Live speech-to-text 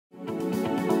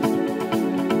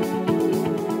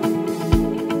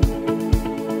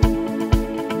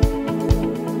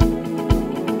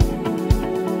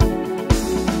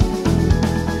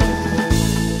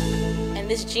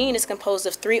is composed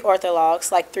of three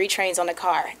orthologs, like three trains on a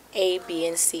car, A, B,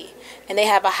 and C. And they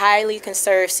have a highly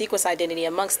conserved sequence identity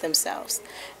amongst themselves.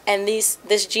 And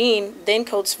this gene then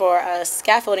codes for a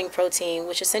scaffolding protein,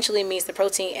 which essentially means the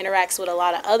protein interacts with a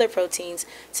lot of other proteins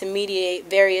to mediate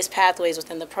various pathways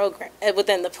within the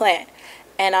plant.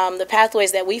 And the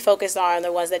pathways that we focus on are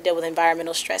the ones that deal with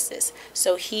environmental stresses.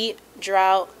 So heat,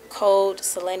 drought, cold,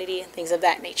 salinity, things of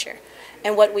that nature.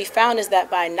 And what we found is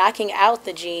that by knocking out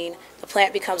the gene, the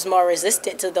plant becomes more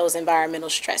resistant to those environmental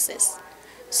stresses.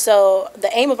 So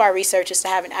the aim of our research is to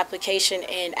have an application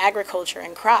in agriculture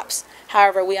and crops.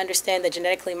 However, we understand that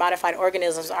genetically modified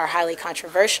organisms are highly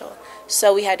controversial.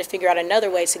 So we had to figure out another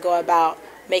way to go about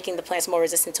making the plants more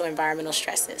resistant to environmental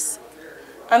stresses.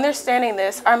 Understanding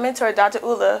this, our mentor, Dr.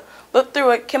 Ula, looked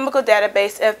through a chemical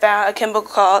database and found a chemical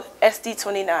called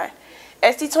SD29.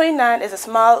 SD29 is a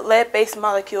small lead-based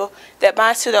molecule that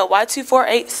binds to the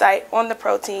Y248 site on the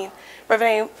protein,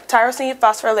 preventing tyrosine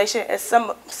phosphorylation and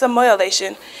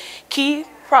summylation, key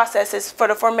processes for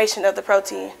the formation of the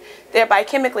protein, thereby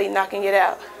chemically knocking it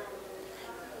out.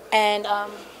 And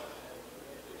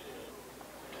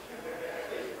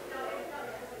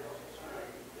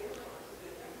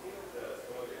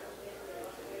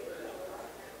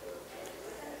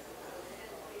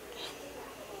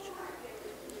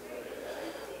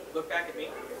look back at me.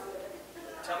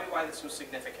 Tell me why this was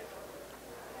significant.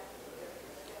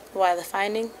 why the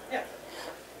finding? Yeah.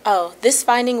 Oh, this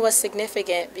finding was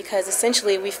significant because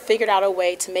essentially we figured out a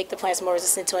way to make the plants more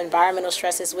resistant to environmental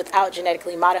stresses without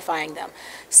genetically modifying them.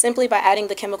 Simply by adding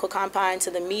the chemical compound to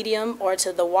the medium or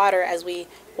to the water as we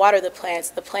water the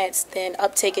plants then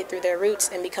uptake it through their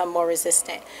roots and become more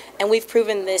resistant. And we've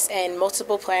proven this in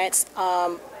multiple plants.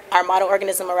 Our model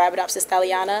organism, Arabidopsis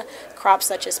thaliana, crops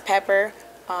such as pepper,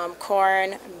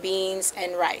 corn, beans,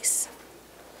 and rice.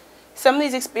 Some of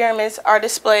these experiments are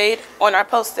displayed on our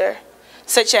poster,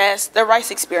 such as the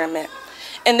rice experiment.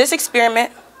 In this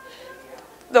experiment,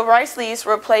 the rice leaves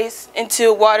were placed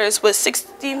into waters with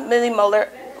 60 millimolar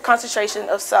concentration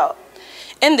of salt.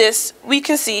 In this, we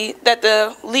can see that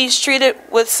the leaves treated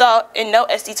with salt and no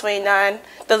SD29,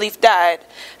 the leaf died.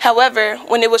 However,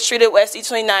 when it was treated with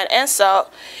SD29 and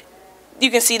salt, you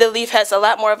can see the leaf has a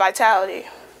lot more vitality.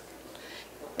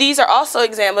 These are also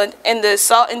examined in the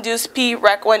salt-induced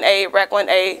P-RAC1A,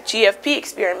 RAC1A GFP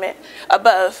experiment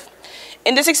above.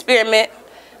 In this experiment,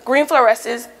 green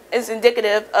fluorescence is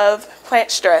indicative of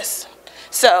plant stress.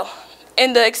 So,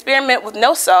 in the experiment with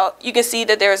no salt, you can see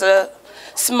that there's a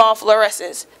small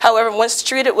fluorescence. However, once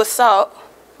treated with salt,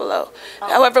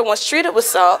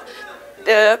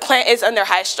 the plant is under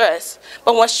high stress.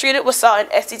 But once treated with salt and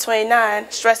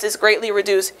SD29, stress is greatly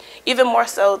reduced, even more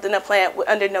so than a plant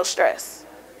under no stress.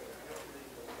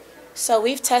 So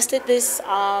we've tested this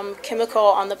chemical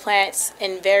on the plants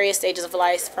in various stages of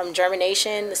life, from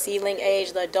germination, the seedling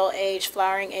age, the adult age,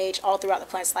 flowering age, all throughout the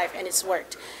plant's life, and it's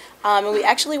worked. And we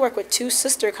actually work with two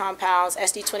sister compounds,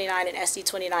 SD29 and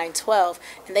SD2912,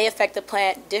 and they affect the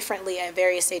plant differently at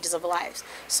various stages of life.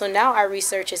 So now our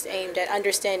research is aimed at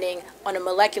understanding on a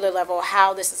molecular level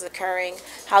how this is occurring,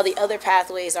 how the other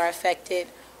pathways are affected,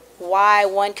 why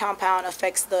one compound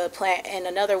affects the plant in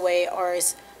another way or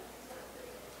is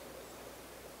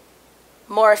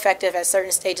more effective at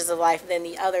certain stages of life than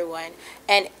the other one,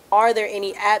 and are there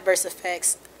any adverse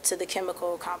effects to the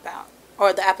chemical compound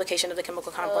or the application of the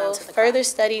chemical compound to the crop? Further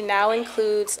study now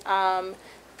includes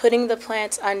putting the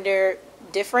plants under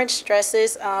different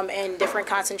stresses and different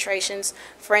concentrations.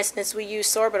 For instance, we use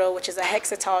sorbitol, which is a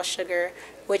hexatol sugar,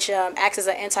 which acts as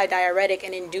an antidiuretic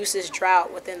and induces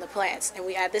drought within the plants. And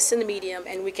we add this in the medium,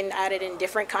 and we can add it in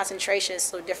different concentrations,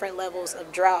 so different levels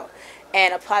of drought,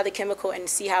 and apply the chemical and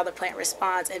see how the plant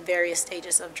responds at various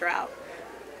stages of drought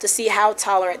to see how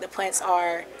tolerant the plants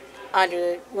are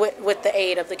with the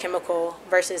aid of the chemical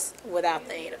versus without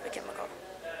the aid of the chemical.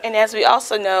 And as we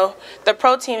also know, the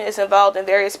protein is involved in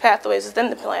various pathways within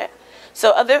the plant.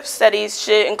 So other studies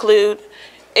should include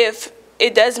if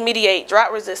it does mediate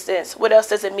drought resistance, what else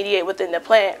does it mediate within the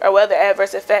plant, or what other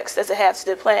adverse effects does it have to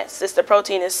the plant, since the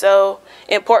protein is so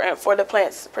important for the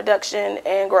plant's production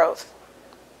and growth.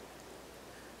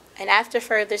 And after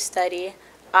further study,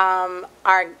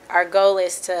 our goal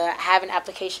is to have an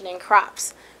application in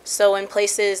crops. So in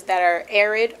places that are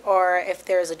arid or if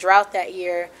there's a drought that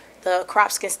year, the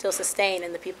crops can still sustain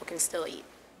and the people can still eat.